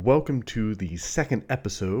Welcome to the second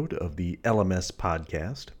episode of the LMS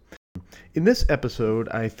Podcast. In this episode,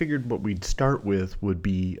 I figured what we'd start with would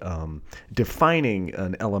be defining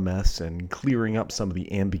an LMS and clearing up some of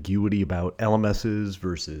the ambiguity about LMSs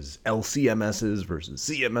versus LCMSs versus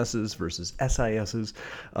CMSs versus SISs.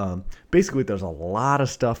 Basically, there's a lot of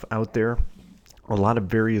stuff out there, a lot of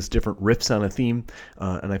various different riffs on a theme,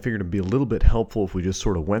 and I figured it'd be a little bit helpful if we just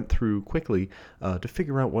sort of went through quickly to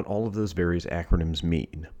figure out what all of those various acronyms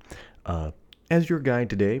mean. As your guide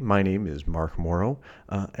today, my name is Mark Morrow,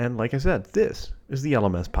 and like I said, this is the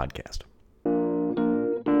LMS Podcast.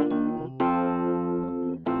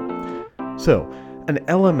 So, an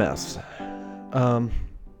LMS.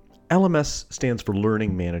 LMS stands for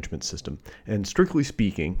Learning Management System, and strictly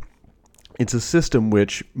speaking, it's a system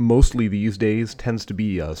which mostly these days tends to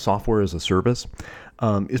be software as a service,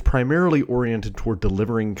 is primarily oriented toward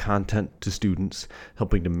delivering content to students,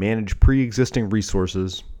 helping to manage pre-existing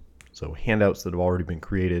resources, so handouts that have already been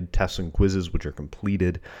created, tests and quizzes which are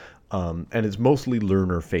completed, and it's mostly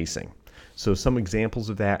learner-facing. So some examples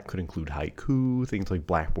of that could include Haiku, things like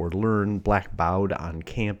Blackboard Learn, Blackboard on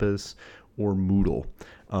Campus, or Moodle.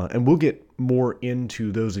 And we'll get more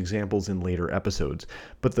into those examples in later episodes.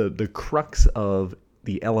 But the crux of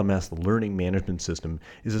the LMS, the Learning Management System,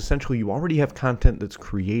 is essentially you already have content that's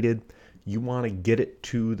created. You want to get it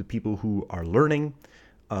to the people who are learning.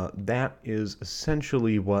 That is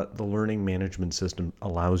essentially what the Learning Management System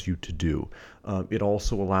allows you to do. It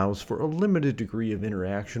also allows for a limited degree of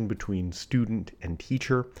interaction between student and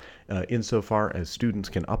teacher, insofar as students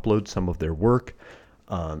can upload some of their work.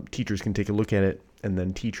 Teachers can take a look at it, and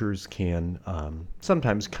then teachers can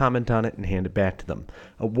sometimes comment on it and hand it back to them.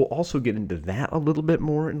 We'll also get into that a little bit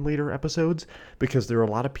more in later episodes, because there are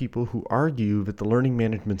a lot of people who argue that the learning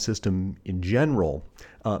management system in general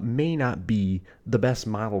may not be the best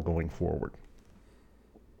model going forward.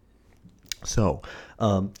 So,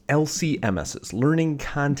 LCMSs, Learning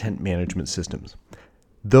Content Management Systems.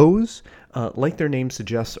 Those, like their name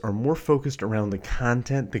suggests, are more focused around the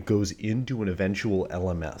content that goes into an eventual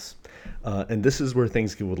LMS. And this is where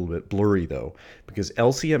things get a little bit blurry, though, because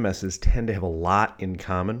LCMSs tend to have a lot in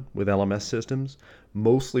common with LMS systems,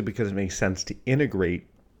 mostly because it makes sense to integrate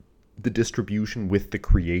the distribution with the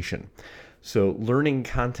creation. So learning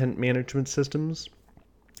content management systems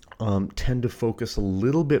tend to focus a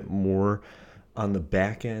little bit more on the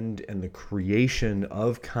back end and the creation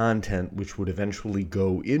of content, which would eventually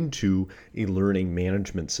go into a learning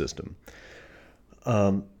management system.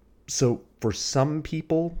 So for some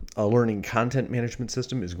people, a learning content management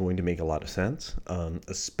system is going to make a lot of sense,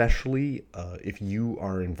 especially if you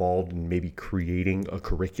are involved in maybe creating a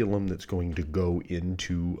curriculum that's going to go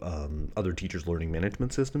into other teachers' learning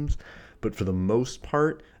management systems. But for the most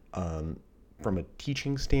part, from a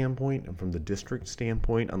teaching standpoint and from the district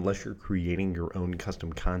standpoint, unless you're creating your own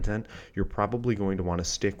custom content, you're probably going to want to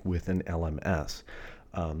stick with an LMS.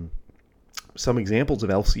 Some examples of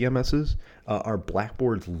LCMSs are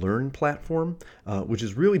Blackboard's Learn platform, which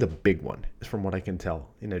is really the big one, from what I can tell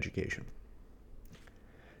in education.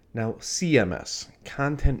 Now, CMS,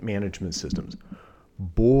 Content Management Systems.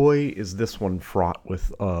 Boy, is this one fraught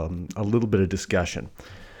with a little bit of discussion.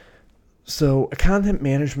 So a content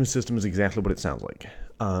management system is exactly what it sounds like,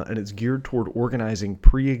 and it's geared toward organizing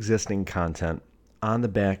pre-existing content on the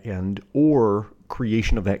back end or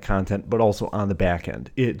creation of that content, but also on the back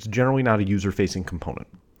end. It's generally not a user-facing component.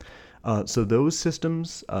 So those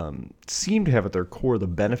systems seem to have at their core the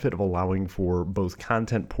benefit of allowing for both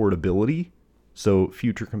content portability, so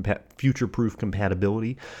future-proof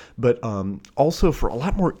compatibility, but also for a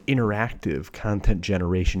lot more interactive content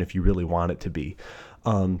generation if you really want it to be.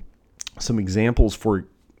 Some examples, for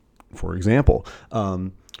example,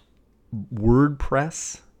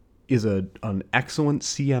 WordPress is an excellent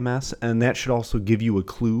CMS, and that should also give you a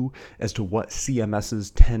clue as to what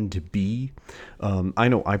CMSs tend to be. I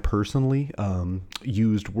know I personally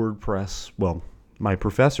used WordPress. Well, my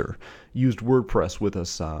professor used WordPress with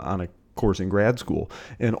us on a course in grad school,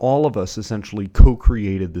 and all of us essentially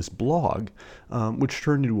co-created this blog, which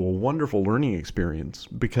turned into a wonderful learning experience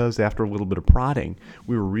because after a little bit of prodding,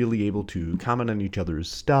 we were really able to comment on each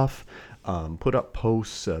other's stuff, put up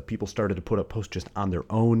posts. People started to put up posts just on their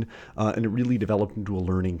own, and it really developed into a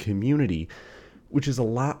learning community, which is a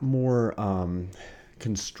lot more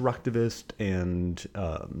constructivist and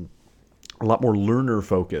a lot more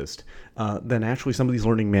learner-focused than actually some of these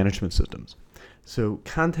learning management systems. So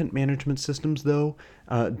content management systems, though,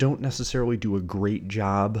 don't necessarily do a great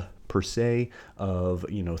job per se of,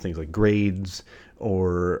 things like grades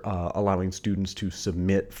or allowing students to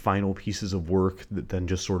submit final pieces of work that then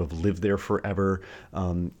just sort of live there forever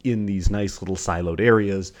in these nice little siloed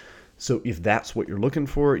areas. So if that's what you're looking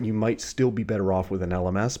for, you might still be better off with an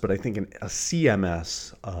LMS, but I think a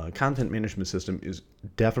CMS, content management system, is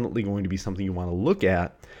definitely going to be something you want to look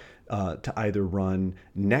at to either run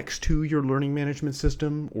next to your learning management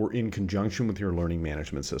system or in conjunction with your learning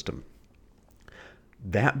management system.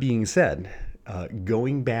 That being said,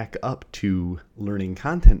 going back up to learning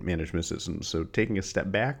content management systems, so taking a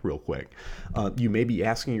step back real quick, you may be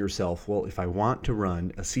asking yourself, well, if I want to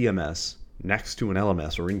run a CMS next to an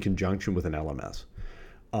LMS or in conjunction with an LMS,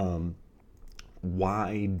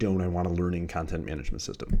 why don't I want a learning content management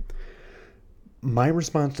system? My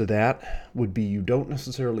response to that would be you don't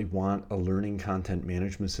necessarily want a learning content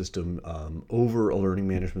management system over a learning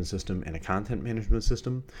management system and a content management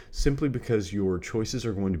system, simply because your choices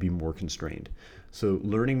are going to be more constrained. So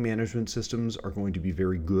learning management systems are going to be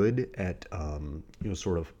very good at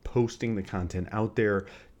sort of posting the content out there,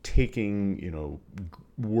 taking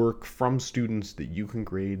work from students that you can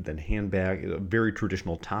grade, then hand back, a very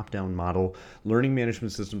traditional top-down model. Learning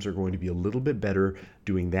management systems are going to be a little bit better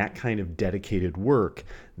doing that kind of dedicated work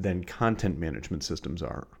than content management systems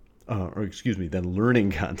are, than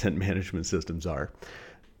learning content management systems are.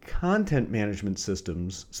 Content management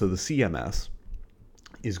systems, so the CMS,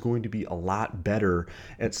 is going to be a lot better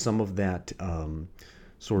at some of that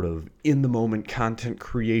sort of in-the-moment content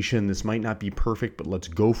creation. This might not be perfect, but let's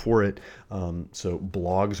go for it. So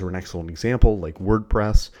blogs are an excellent example, like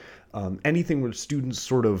WordPress. Anything where students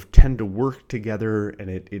sort of tend to work together, and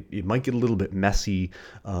it might get a little bit messy,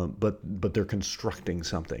 but they're constructing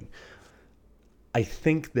something. I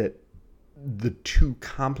think that the two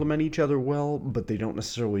complement each other well, but they don't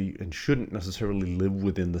necessarily and shouldn't necessarily live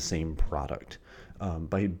within the same product.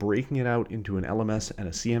 By breaking it out into an LMS and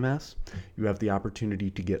a CMS, you have the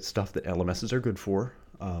opportunity to get stuff that LMSs are good for,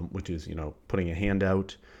 which is, putting a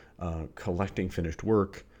handout, collecting finished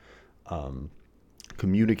work,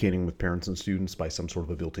 communicating with parents and students by some sort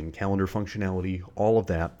of a built-in calendar functionality, all of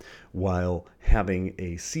that, while having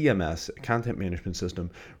a CMS, a content management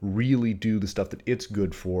system, really do the stuff that it's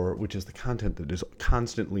good for, which is the content that is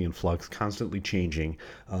constantly in flux, constantly changing,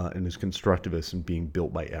 and is constructivist and being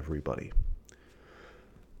built by everybody.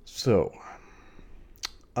 So,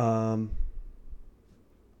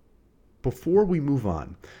 before we move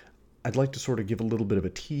on, I'd like to sort of give a little bit of a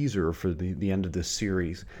teaser for the end of this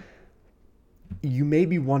series. You may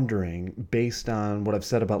be wondering, based on what I've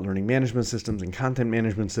said about learning management systems and content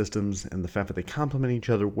management systems and the fact that they complement each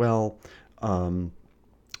other well,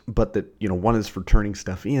 but that, one is for turning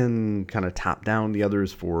stuff in, kind of top down, the other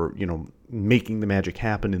is for, making the magic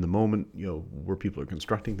happen in the moment, where people are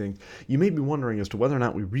constructing things. You may be wondering as to whether or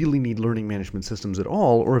not we really need learning management systems at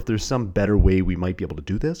all, or if there's some better way we might be able to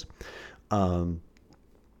do this.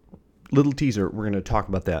 Little teaser, we're going to talk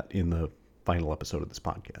about that in the final episode of this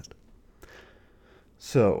podcast.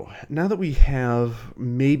 So now that we have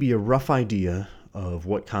maybe a rough idea of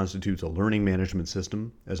what constitutes a learning management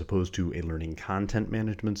system as opposed to a learning content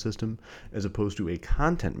management system, as opposed to a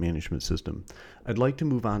content management system, I'd like to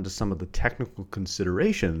move on to some of the technical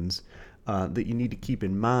considerations that you need to keep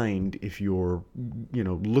in mind if you're,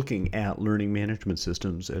 looking at learning management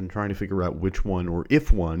systems and trying to figure out which one or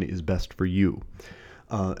if one is best for you.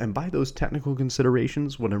 And by those technical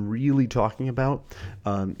considerations, what I'm really talking about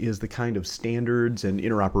is the kind of standards and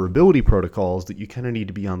interoperability protocols that you kind of need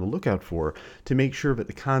to be on the lookout for to make sure that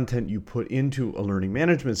the content you put into a learning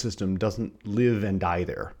management system doesn't live and die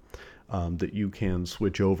there, that you can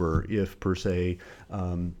switch over if, per se,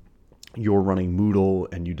 you're running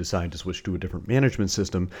Moodle and you decide to switch to a different management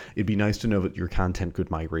system. It'd be nice to know that your content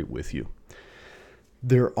could migrate with you.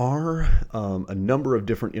 There are a number of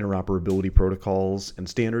different interoperability protocols and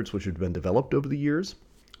standards which have been developed over the years.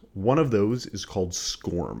 One of those is called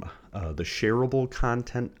SCORM, the Shareable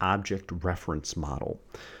Content Object Reference Model.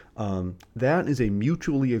 That is a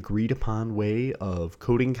mutually agreed upon way of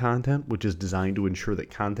coding content, which is designed to ensure that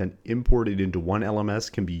content imported into one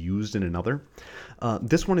LMS can be used in another.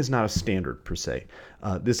 This one is not a standard per se.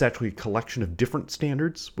 This is actually a collection of different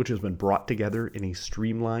standards, which has been brought together in a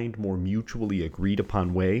streamlined, more mutually agreed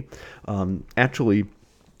upon way.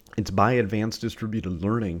 It's by Advanced Distributed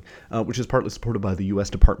Learning, which is partly supported by the U.S.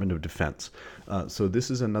 Department of Defense. So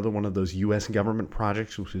this is another one of those U.S. government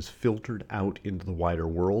projects which is filtered out into the wider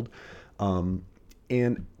world.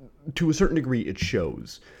 And to a certain degree, it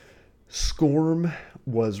shows. SCORM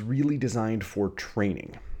was really designed for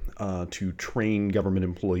training. to train government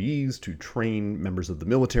employees, to train members of the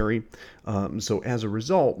military. So as a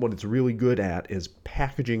result, what it's really good at is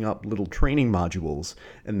packaging up little training modules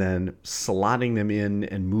and then slotting them in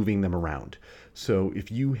and moving them around. So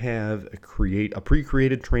if you have a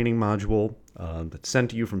pre-created training module that's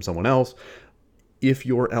sent to you from someone else, if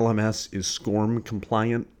your LMS is SCORM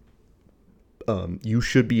compliant, you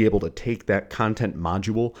should be able to take that content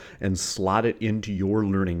module and slot it into your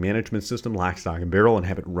learning management system, lock, stock, and barrel, and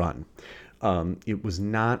have it run. It was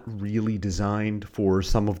not really designed for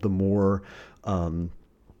some of the more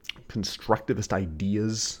constructivist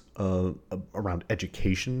ideas around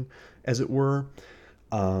education, as it were.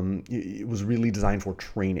 It was really designed for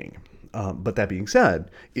training. But that being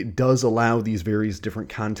said, it does allow these various different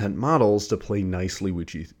content models to play nicely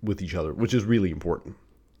with each other, which is really important.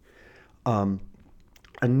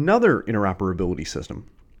 Another interoperability system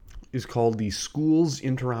is called the Schools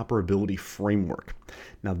Interoperability Framework.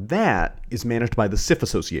 Now that is managed by the CIF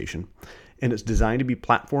Association, and it's designed to be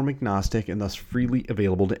platform agnostic and thus freely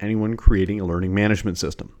available to anyone creating a learning management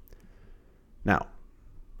system. Now,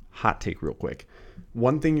 hot take real quick.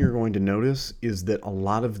 One thing you're going to notice is that a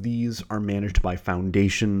lot of these are managed by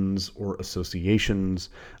foundations or associations,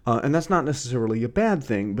 and that's not necessarily a bad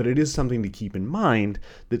thing, but it is something to keep in mind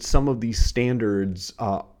that some of these standards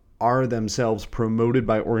are themselves promoted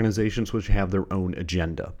by organizations which have their own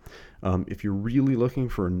agenda. If you're really looking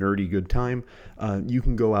for a nerdy good time, you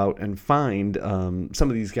can go out and find some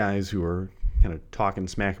of these guys who are kind of talking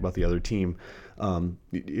smack about the other team.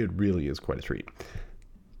 It really is quite a treat.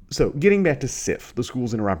 So getting back to CIF, the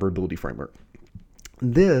Schools Interoperability Framework,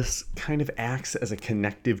 this kind of acts as a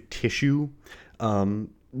connective tissue,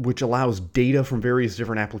 which allows data from various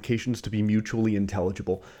different applications to be mutually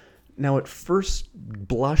intelligible. Now, at first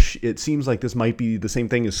blush, it seems like this might be the same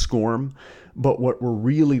thing as SCORM, but what we're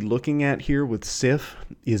really looking at here with CIF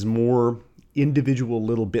is more individual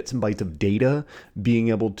little bits and bytes of data being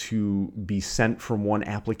able to be sent from one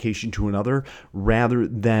application to another rather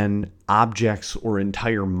than objects or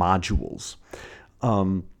entire modules.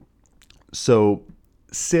 So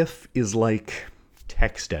CIF is like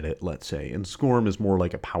TextEdit, let's say, and SCORM is more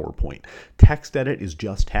like a PowerPoint. TextEdit is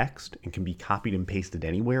just text and can be copied and pasted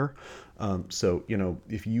anywhere. So,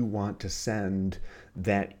 if you want to send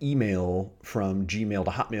that email from Gmail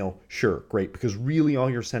to Hotmail, sure, great, because really all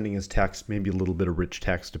you're sending is text, maybe a little bit of rich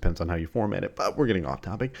text, depends on how you format it, but we're getting off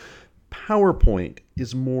topic. PowerPoint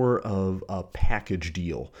is more of a package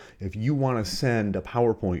deal. If you want to send a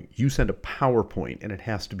PowerPoint, you send a PowerPoint, and it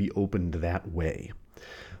has to be opened that way.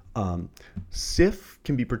 CIF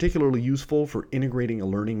can be particularly useful for integrating a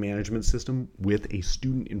learning management system with a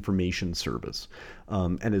student information service,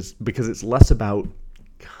 and is because it's less about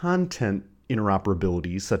content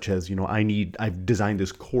interoperability, such as I've designed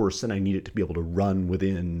this course and I need it to be able to run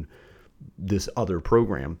within this other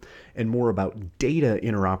program, and more about data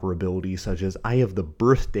interoperability, such as I have the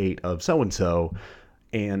birth date of so and so.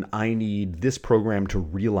 And I need this program to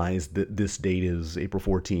realize that this date is April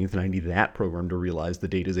 14th, and I need that program to realize the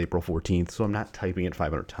date is April 14th, so I'm not typing it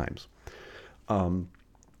 500 times.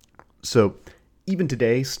 So even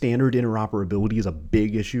today, standard interoperability is a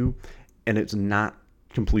big issue, and it's not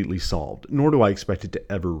completely solved, nor do I expect it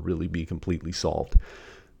to ever really be completely solved.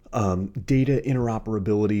 Data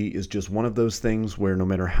interoperability is just one of those things where no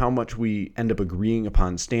matter how much we end up agreeing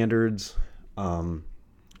upon standards,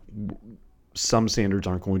 some standards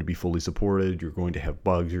aren't going to be fully supported. You're going to have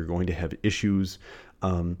bugs. You're going to have issues.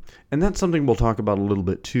 And that's something we'll talk about a little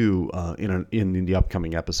bit too in the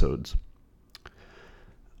upcoming episodes.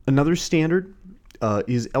 Another standard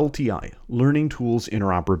is LTI, Learning Tools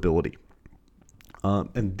Interoperability.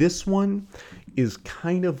 And this one is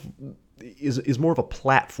is more of a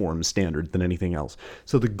platform standard than anything else.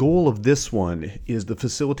 So the goal of this one is the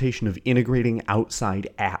facilitation of integrating outside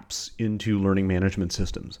apps into learning management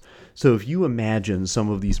systems. So if you imagine some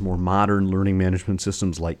of these more modern learning management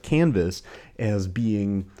systems like Canvas as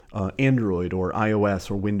being Android or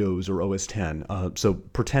iOS or Windows or OS X, so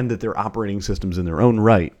pretend that they're operating systems in their own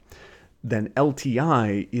right, then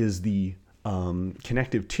LTI is the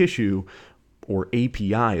connective tissue, or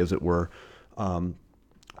API as it were,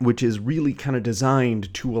 which is really kind of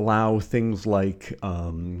designed to allow things like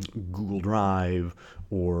Google Drive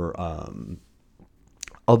or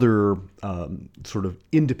other sort of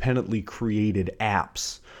independently created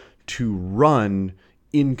apps to run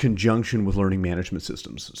in conjunction with learning management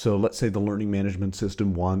systems. So let's say the learning management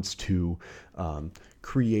system wants to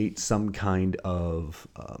create some kind of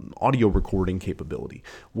audio recording capability.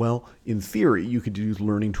 Well, in theory, you could use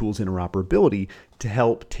learning tools interoperability to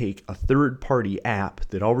help take a third-party app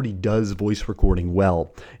that already does voice recording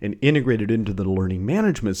well and integrate it into the learning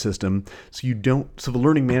management system so the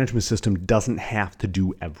learning management system doesn't have to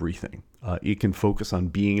do everything. It can focus on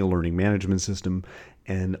being a learning management system,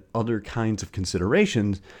 and other kinds of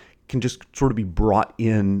considerations can just sort of be brought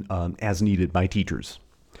in as needed by teachers.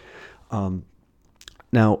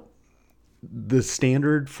 Now, the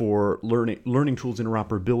standard for learning tools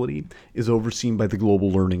interoperability is overseen by the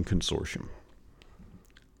Global Learning Consortium.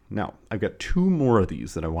 Now, I've got two more of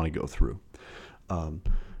these that I want to go through.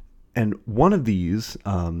 And one of these,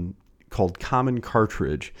 called Common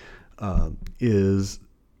Cartridge, is,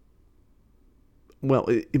 well,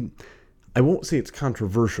 I won't say it's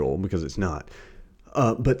controversial because it's not.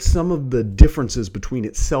 But some of the differences between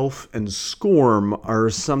itself and SCORM are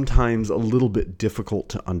sometimes a little bit difficult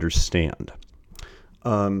to understand.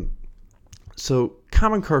 So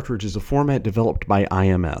Common Cartridge is a format developed by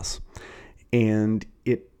IMS, and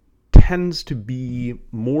it tends to be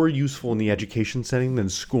more useful in the education setting than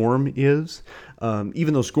SCORM is.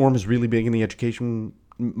 Even though SCORM is really big in the education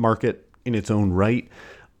market in its own right,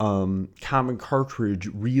 Common Cartridge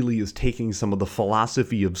really is taking some of the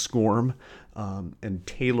philosophy of SCORM and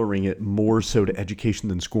tailoring it more so to education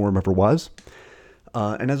than SCORM ever was.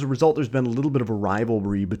 And as a result, there's been a little bit of a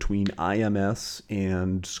rivalry between IMS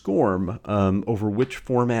and SCORM over which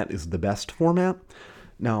format is the best format.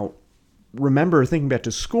 Now, remember, thinking back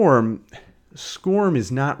to SCORM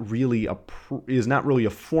is not really a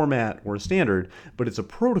format or a standard, but it's a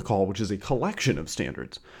protocol, which is a collection of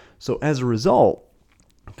standards. So as a result,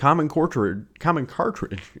 Common Cartridge,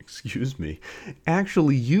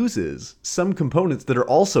 actually uses some components that are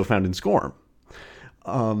also found in SCORM.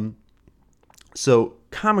 So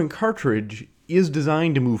Common Cartridge is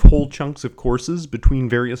designed to move whole chunks of courses between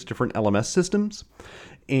various different LMS systems,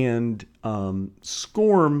 and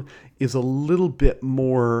SCORM is a little bit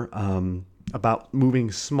more about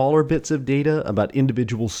moving smaller bits of data about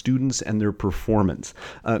individual students and their performance.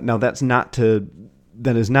 Now, that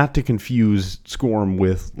is not to confuse SCORM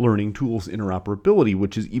with learning tools interoperability,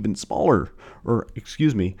 which is even smaller,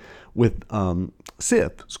 with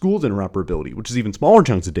SIF, schools interoperability, which is even smaller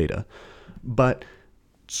chunks of data. But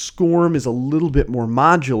SCORM is a little bit more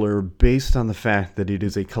modular based on the fact that it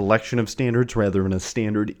is a collection of standards rather than a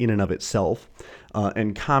standard in and of itself.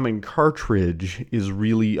 And Common Cartridge is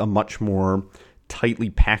really a much more tightly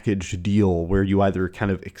packaged deal where you either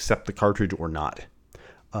kind of accept the cartridge or not.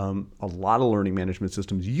 A lot of learning management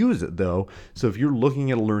systems use it, though. So if you're looking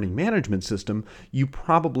at a learning management system, you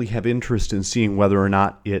probably have interest in seeing whether or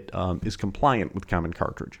not it is compliant with Common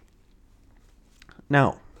Cartridge.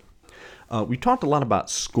 Now, we talked a lot about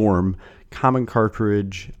SCORM, Common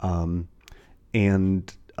Cartridge,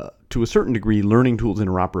 and to a certain degree, learning tools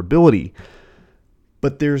interoperability.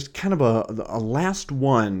 But there's kind of a last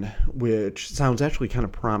one, which sounds actually kind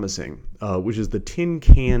of promising, which is the Tin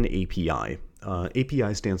Can API.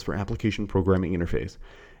 API stands for Application Programming Interface,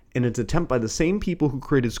 and it's an attempt by the same people who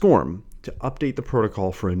created SCORM to update the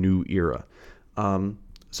protocol for a new era.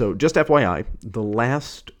 So just FYI, the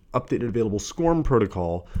last updated available SCORM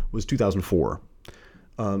protocol was 2004.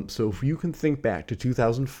 So if you can think back to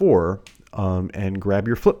 2004 and grab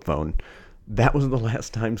your flip phone, that was the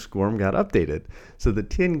last time SCORM got updated. So the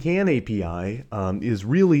Tin Can API is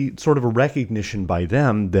really sort of a recognition by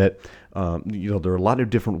them that there are a lot of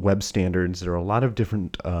different web standards, there are a lot of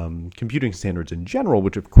different computing standards in general,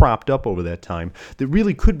 which have cropped up over that time that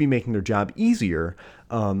really could be making their job easier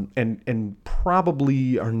and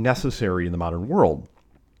probably are necessary in the modern world.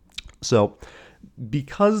 So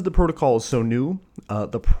because the protocol is so new,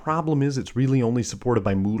 the problem is it's really only supported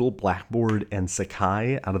by Moodle, Blackboard, and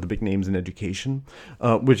Sakai out of the big names in education,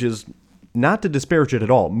 which is not to disparage it at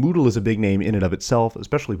all. Moodle is a big name in and of itself,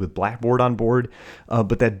 especially with Blackboard on board,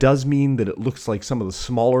 but that does mean that it looks like some of the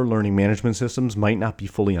smaller learning management systems might not be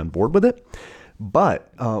fully on board with it.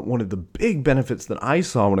 But one of the big benefits that I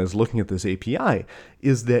saw when I was looking at this API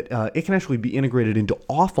is that it can actually be integrated into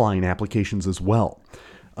offline applications as well.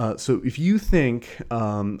 So if you think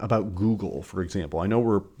about Google, for example, I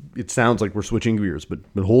know it sounds like we're switching gears, but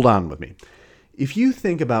hold on with me. If you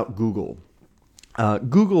think about Google,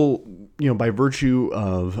 by virtue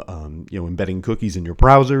of embedding cookies in your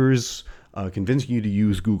browsers, convincing you to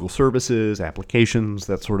use Google services, applications,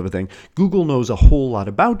 that sort of a thing, Google knows a whole lot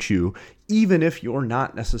about you, even if you're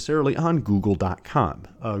not necessarily on Google.com.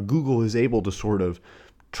 Google is able to sort of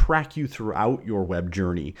track you throughout your web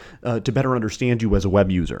journey to better understand you as a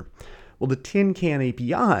web user. Well, the Tin Can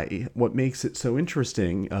API, what makes it so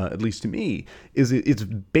interesting, at least to me, is it's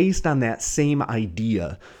based on that same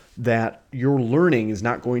idea that your learning is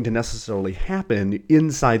not going to necessarily happen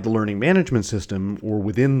inside the learning management system or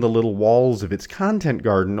within the little walls of its content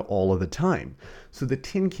garden all of the time. So the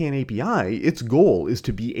Tin Can API, its goal is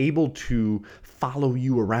to be able to follow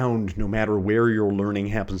you around no matter where your learning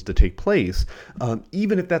happens to take place,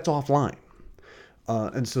 even if that's offline.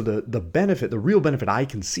 And so the real benefit I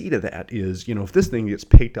can see to that is, if this thing gets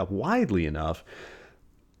picked up widely enough,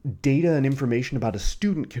 data and information about a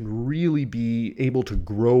student can really be able to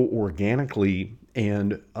grow organically,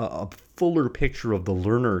 and a fuller picture of the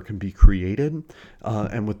learner can be created.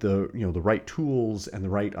 And with the right tools and the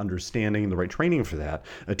right understanding, the right training for that,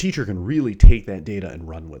 a teacher can really take that data and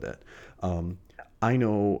run with it. I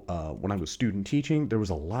know when I was student teaching, there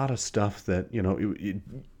was a lot of stuff that,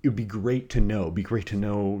 it would be great to know.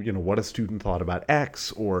 What a student thought about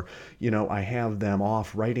X, or, I have them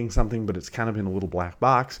off writing something, but it's kind of in a little black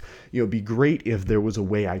box. It'd be great if there was a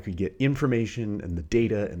way I could get information and the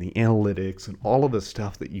data and the analytics and all of the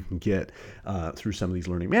stuff that you can get through some of these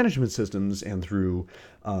learning management systems, and through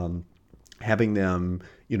having them,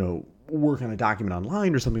 work on a document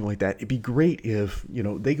online or something like that. It'd be great if,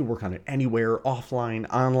 they could work on it anywhere, offline,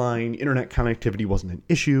 online. Internet connectivity wasn't an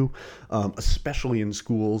issue, especially in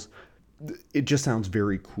schools. It just sounds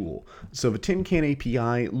very cool. So the Tin Can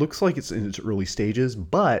API looks like it's in its early stages,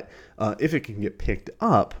 but if it can get picked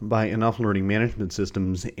up by enough learning management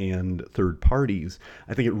systems and third parties,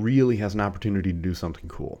 I think it really has an opportunity to do something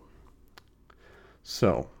cool.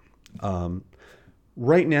 So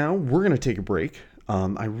right now, we're going to take a break.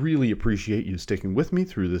 I really appreciate you sticking with me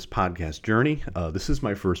through this podcast journey. This is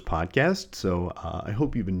my first podcast, so I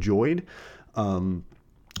hope you've enjoyed.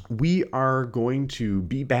 We are going to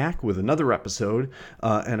be back with another episode,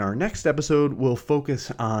 and our next episode will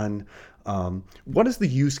focus on what is the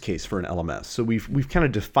use case for an LMS. So we've kind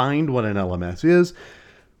of defined what an LMS is.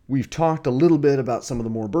 We've talked a little bit about some of the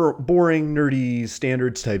more boring, nerdy,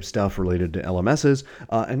 standards type stuff related to LMSs,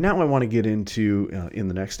 and now I want to get into, in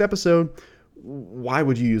the next episode, why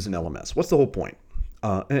would you use an LMS? What's the whole point?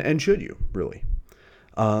 And should you, really?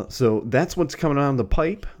 So that's what's coming down the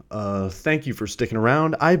pipe. Thank you for sticking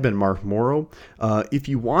around. I've been Mark Morrow. If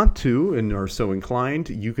you want to and are so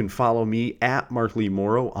inclined, you can follow me at Mark Lee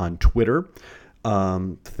Morrow on Twitter.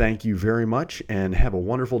 Thank you very much and have a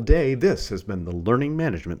wonderful day. This has been the Learning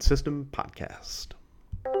Management System Podcast.